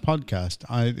last podcast,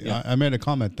 I made a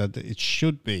comment that it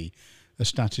should be a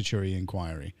statutory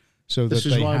inquiry. So this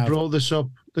is why I brought this up.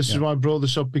 This is why I brought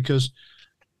this up because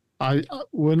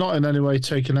we're not in any way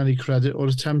taking any credit or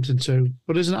attempting to.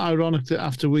 But isn't it ironic that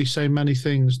after we say many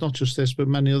things, not just this, but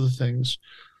many other things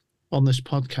on this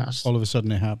podcast, all of a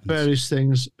sudden it happens. Various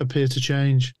things appear to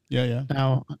change. Yeah.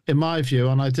 Now, in my view,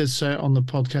 and I did say it on the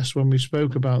podcast when we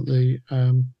spoke about the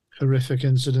horrific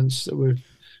incidents that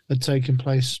had taken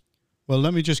place. Well,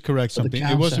 let me just correct something.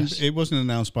 It wasn't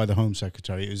announced by the Home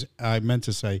Secretary. I meant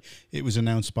to say it was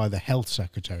announced by the Health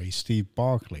Secretary, Steve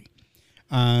Barclay.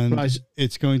 And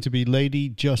it's going to be Lady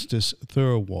Justice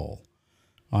Thirlwall.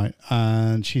 Right?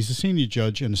 And she's a senior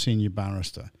judge and a senior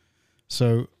barrister.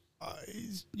 So,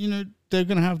 they're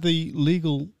going to have the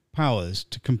legal powers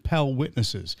to compel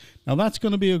witnesses. Now, that's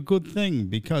going to be a good thing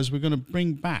because we're going to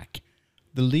bring back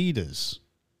the leaders,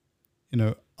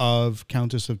 of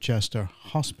Countess of Chester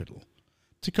Hospital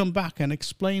to come back and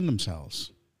explain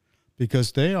themselves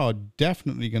because they are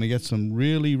definitely going to get some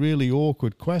really, really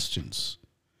awkward questions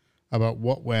about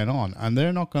what went on, and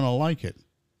they're not going to like it.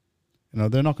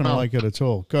 They're not going to like it at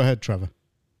all. Go ahead, Trevor.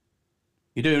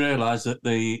 You do realise that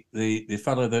the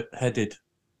fellow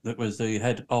that was the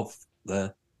head of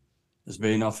there has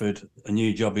been offered a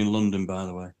new job in London, by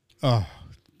the way. Oh,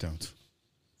 don't.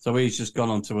 So he's just gone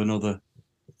on to another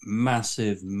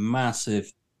massive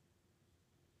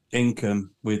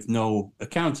income with no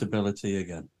accountability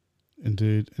again.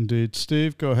 Indeed.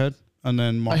 Steve, go ahead. And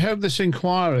then Mark. I hope this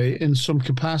inquiry in some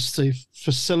capacity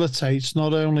facilitates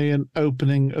not only an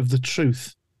opening of the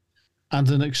truth and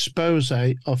an expose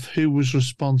of who was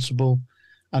responsible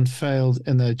and failed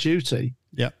in their duty,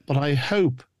 but I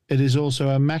hope it is also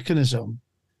a mechanism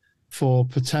for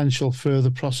potential further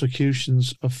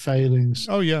prosecutions of failings.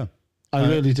 Oh, yeah. I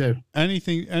really do.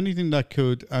 Anything that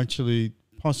could actually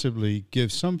possibly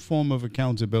give some form of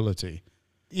accountability,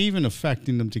 even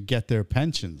affecting them to get their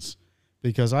pensions,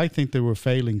 because I think there were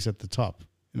failings at the top.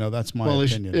 That's my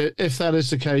opinion. If that is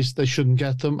the case, they shouldn't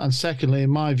get them. And secondly, in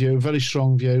my view, a very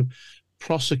strong view,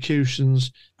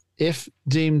 prosecutions, if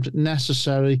deemed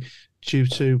necessary due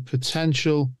to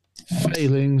potential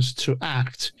failings to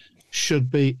act,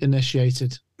 should be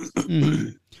initiated. Mm-hmm.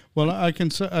 Well, I can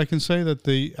say that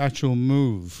the actual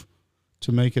move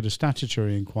to make it a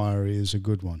statutory inquiry is a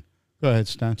good one. Go ahead,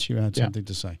 Stats. You had something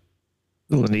to say.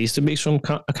 Well, there needs to be some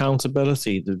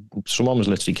accountability. Someone was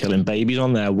literally killing babies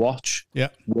on their watch. Yeah.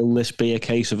 Will this be a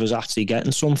case of us actually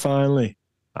getting some finally?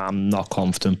 I'm not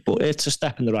confident, but it's a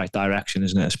step in the right direction,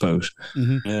 isn't it, I suppose?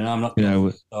 Mm-hmm. Yeah, I'm not.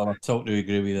 I totally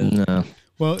agree with you. No.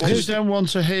 Well, what I don't want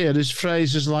to hear is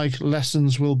phrases like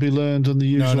lessons will be learned and the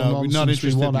usual nonsense. We're not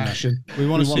interested we want in action. We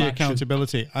want to see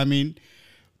accountability. I mean,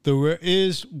 there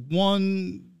is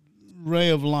one ray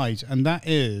of light, and that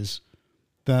is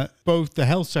that both the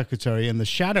Health Secretary and the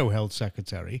Shadow Health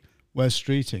Secretary, Wes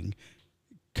Streeting,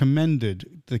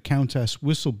 commended the Countess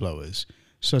whistleblowers,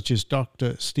 such as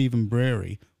Dr. Stephen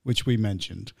Breary, which we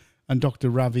mentioned, and Dr.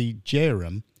 Ravi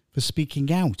Jairam for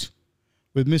speaking out,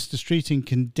 with Mr. Streeting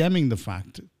condemning the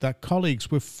fact that colleagues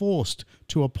were forced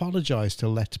to apologise to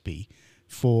Letby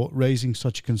for raising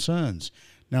such concerns.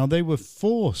 Now, they were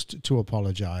forced to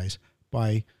apologise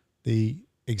by the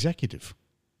executive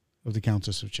of the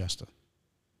Countess of Chester.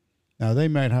 Now, they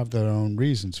might have their own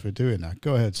reasons for doing that.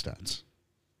 Go ahead, Stats.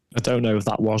 I don't know if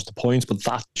that was the point, but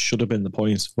that should have been the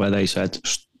point where they said,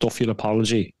 stuff your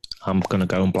apology, I'm going to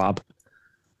go and blab.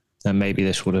 Then maybe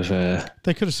this would have...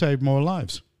 they could have saved more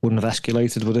lives. Wouldn't have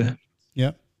escalated, would it?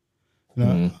 Yep.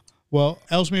 No. Well,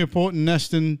 Ellesmere Port and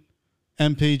Neston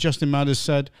MP Justin Matters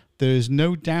said, there is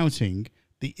no doubting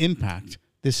the impact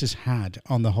this has had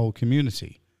on the whole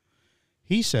community.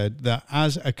 He said that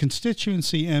as a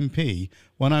constituency MP,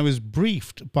 when I was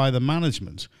briefed by the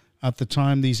management at the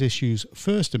time these issues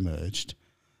first emerged,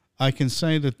 I can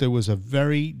say that there was a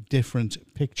very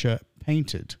different picture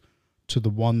painted to the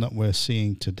one that we're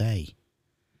seeing today.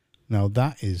 Now,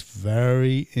 that is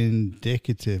very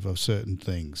indicative of certain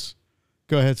things.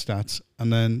 Go ahead, Stats,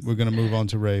 and then we're going to move on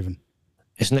to Raven.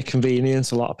 Isn't it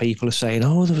convenient? A lot of people are saying,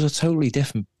 oh, there was a totally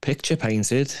different picture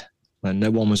painted when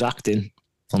no one was acting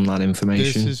on that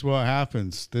information. This is what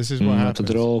happens. This is what happens.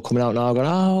 They're all coming out now going,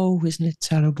 oh, isn't it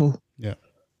terrible? Yeah.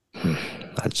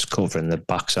 That's covering the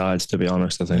backsides, to be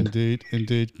honest, I think.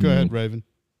 Indeed. Go ahead, Raven.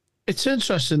 It's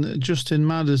interesting that Justin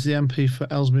Matters, the MP for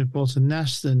Ellesmere Port and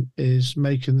Neston, is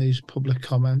making these public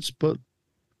comments. But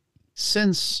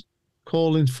since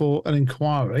calling for an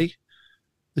inquiry,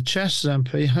 the Chester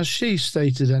MP, has she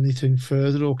stated anything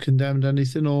further or condemned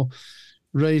anything or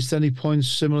raised any points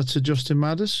similar to Justin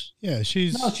Matters? Yeah,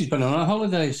 she's been on her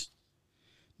holidays.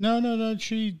 No.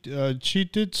 She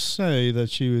did say that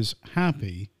she was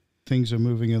happy things are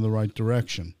moving in the right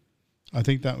direction. I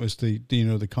think that was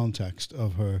the context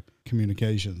of her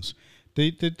communications.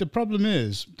 The problem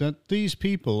is that these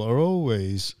people are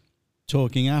always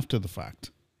talking after the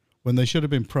fact when they should have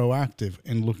been proactive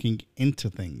in looking into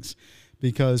things,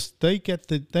 because they get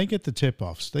the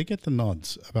tip-offs, they get the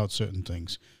nods about certain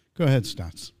things. Go ahead,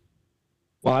 Stats.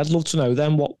 Well, I'd love to know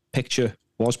then what picture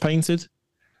was painted.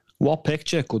 What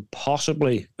picture could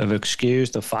possibly have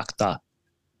excused the fact that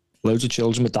loads of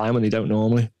children would die when they don't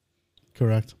normally?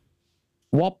 Correct.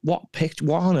 What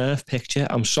on earth picture?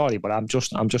 I'm sorry, but I'm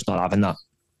just not having that.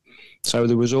 So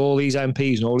there was all these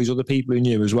MPs and all these other people who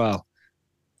knew as well.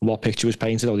 What picture was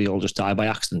painted, or they all just died by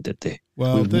accident, did they?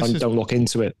 Well, don't look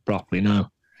into it properly now.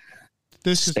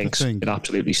 This stinks. Is the thing. It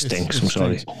absolutely stinks. I'm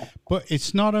sorry. But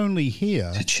it's not only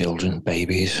here. The children,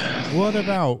 babies. What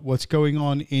about what's going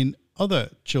on in other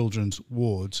children's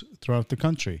wards throughout the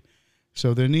country?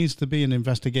 So there needs to be an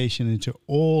investigation into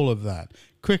all of that.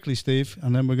 Quickly, Steve,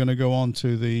 and then we're going to go on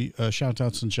to the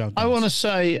shout-outs and shout-outs. I want to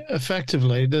say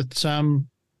effectively that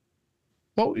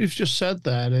what you've just said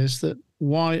there is that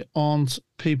why aren't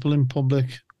people in public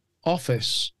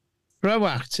office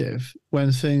proactive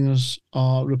when things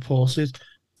are reported?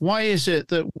 Why is it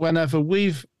that whenever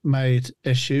we've made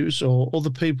issues or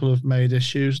other people have made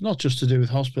issues, not just to do with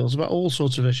hospitals, but all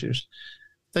sorts of issues,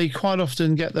 they quite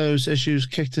often get those issues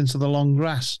kicked into the long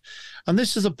grass? And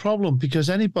this is a problem because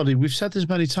anybody, we've said this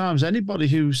many times, anybody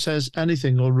who says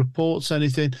anything or reports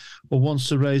anything or wants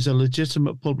to raise a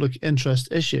legitimate public interest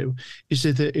issue is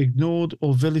either ignored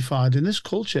or vilified. And this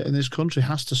culture in this country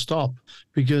has to stop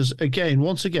because,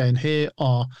 once again, here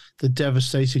are the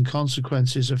devastating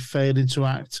consequences of failing to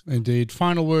act. Indeed.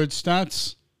 Final word,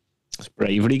 Stats.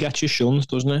 Bravery gets you shunned,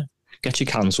 doesn't it? Gets you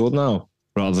cancelled now,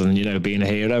 rather than, being a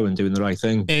hero and doing the right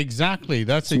thing. Exactly.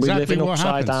 That's exactly what happens. We live in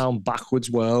an upside-down, backwards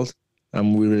world,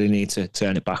 and we really need to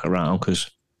turn it back around because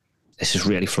this is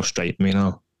really frustrating me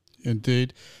now.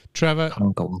 Indeed. Trevor,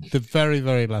 the very,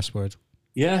 very last word.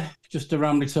 Yeah, just to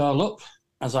round it all up,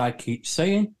 as I keep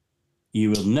saying, you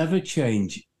will never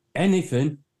change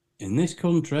anything in this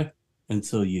country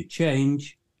until you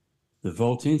change the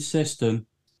voting system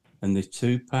and the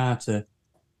two-party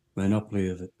monopoly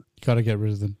of it. Got to get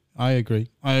rid of them. I agree.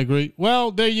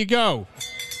 Well, there you go.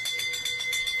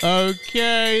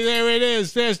 Okay, there it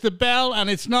is. There's the bell, and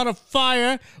it's not a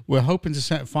fire. We're hoping to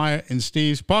set fire in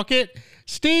Steve's pocket.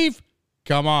 Steve,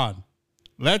 come on.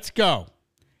 Let's go.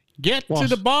 Get to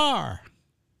the bar.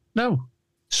 No.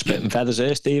 Spitting feathers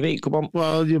here, Stevie. Come on.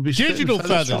 Well, you'll be digital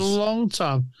feathers for a long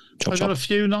time. Chop, I've got a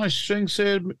few nice strings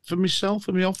here for myself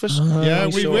in my office. Yeah,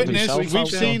 we witnessed. We've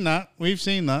seen that. We've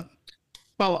seen that.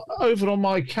 Well, over on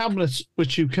my cabinet,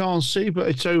 which you can't see, but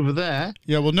it's over there.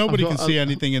 Yeah, well, nobody can see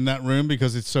anything in that room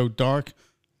because it's so dark.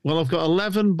 Well, I've got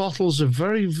 11 bottles of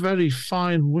very, very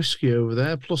fine whiskey over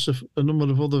there, plus a number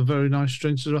of other very nice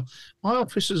drinks as well. My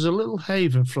office is a little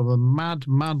haven from a mad,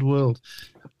 mad world.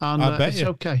 And I bet it's you.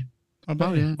 okay. I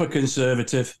bet yeah. For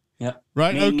conservative. Yeah.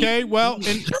 Right, okay. Well,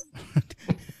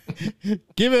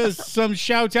 give us some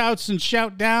shout-outs and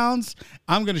shout-downs.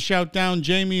 I'm going to shout down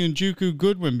Jamie and Juku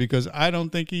Goodwin because I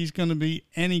don't think he's going to be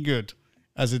any good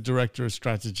as a director of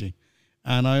strategy.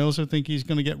 And I also think he's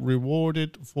going to get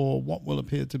rewarded for what will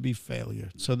appear to be failure.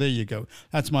 So there you go.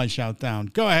 That's my shout down.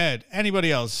 Go ahead.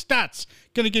 Anybody else? Stats.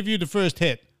 Going to give you the first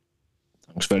hit.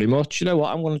 Thanks very much. You know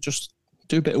what? I'm going to just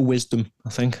do a bit of wisdom,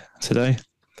 I think, today.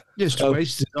 Just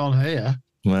wasted on here.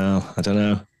 Well, I don't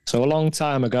know. So a long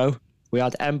time ago, we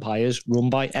had empires run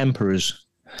by emperors.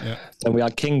 Yeah. Then we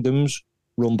had kingdoms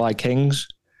run by kings.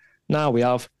 Now we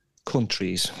have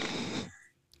countries.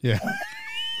 Yeah.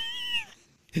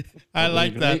 I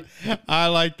like that. I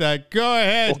like that. Go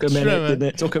ahead, Took a minute, Trevor. didn't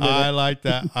it? Took a minute. I like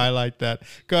that. I like that.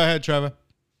 Go ahead, Trevor.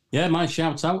 Yeah, my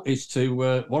shout out is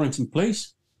to Warrington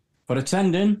Police for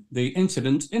attending the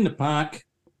incident in the park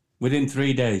within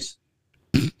 3 days.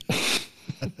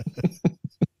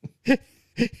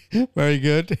 Very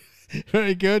good.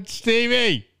 Very good.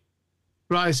 Stevie.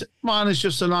 Right. Mine is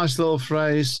just a nice little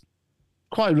phrase.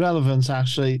 Quite relevant,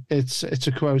 actually. It's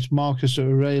a quote, Marcus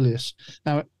Aurelius.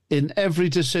 Now, in every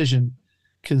decision,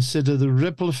 consider the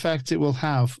ripple effect it will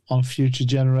have on future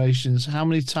generations. How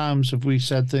many times have we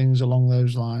said things along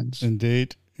those lines?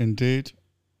 Indeed. Indeed.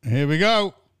 Here we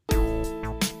go.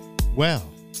 Well,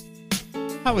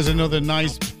 that was another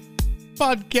nice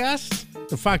podcast.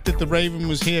 The fact that the Raven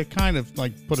was here kind of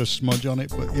like put a smudge on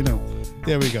it, but you know,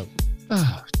 there we go.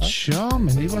 Oh,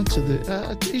 charming. He went to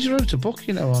the... he's wrote a book,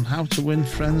 you know, on how to win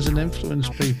friends and influence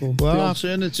people. Well, the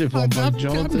alternative one by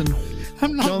Jonathan.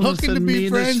 I'm not Jonathan looking to be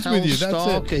friends with you. That's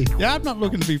Starkey. it. Yeah, I'm not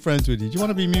looking to be friends with you. Do you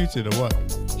want to be muted or what?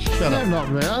 Shut up. Not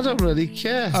really. I don't really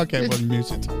care. Okay, well,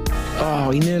 muted.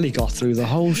 Oh, he nearly got through the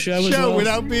whole show as well.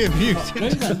 Without being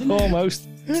muted. Almost.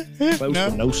 Both No.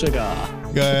 with no cigar.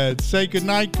 Go ahead. Say good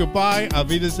night, goodbye, Auf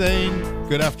Wiedersehen,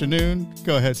 good afternoon.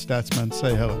 Go ahead, Statsman.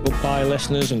 Say hello. Goodbye,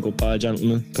 listeners, and goodbye,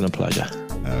 gentlemen. Been a pleasure.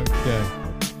 Okay.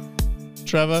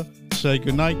 Trevor, say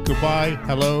good night, goodbye,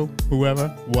 hello, whoever,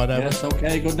 whatever. Yes,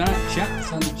 okay. Good night,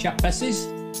 chaps and chapesses,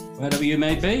 wherever you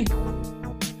may be.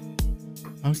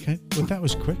 Okay, well, that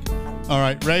was quick. All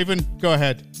right, Raven, go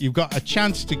ahead. You've got a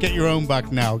chance to get your own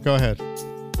back now. Go ahead.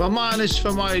 Well, mine is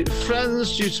for my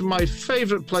friends due to my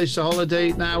favourite place to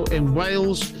holiday now in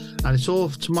Wales, and it's all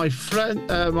to my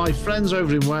friends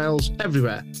over in Wales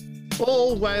everywhere.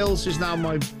 All Wales is now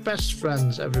my best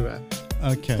friends everywhere.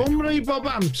 Okay. Cymru bob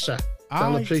amser.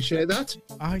 I'll appreciate that.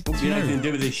 Wouldn't be anything to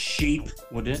do with this sheep,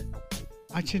 would it?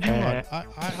 You know what?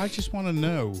 I just want to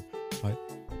know, like,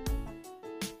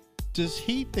 does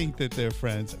he think that they're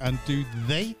friends, and do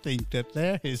they think that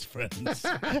they're his friends?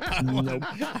 I want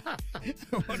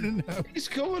to know. He's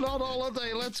going on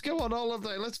holiday. Let's go on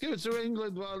holiday. Let's go to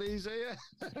England while he's here.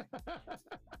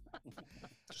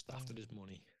 Just after his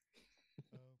money.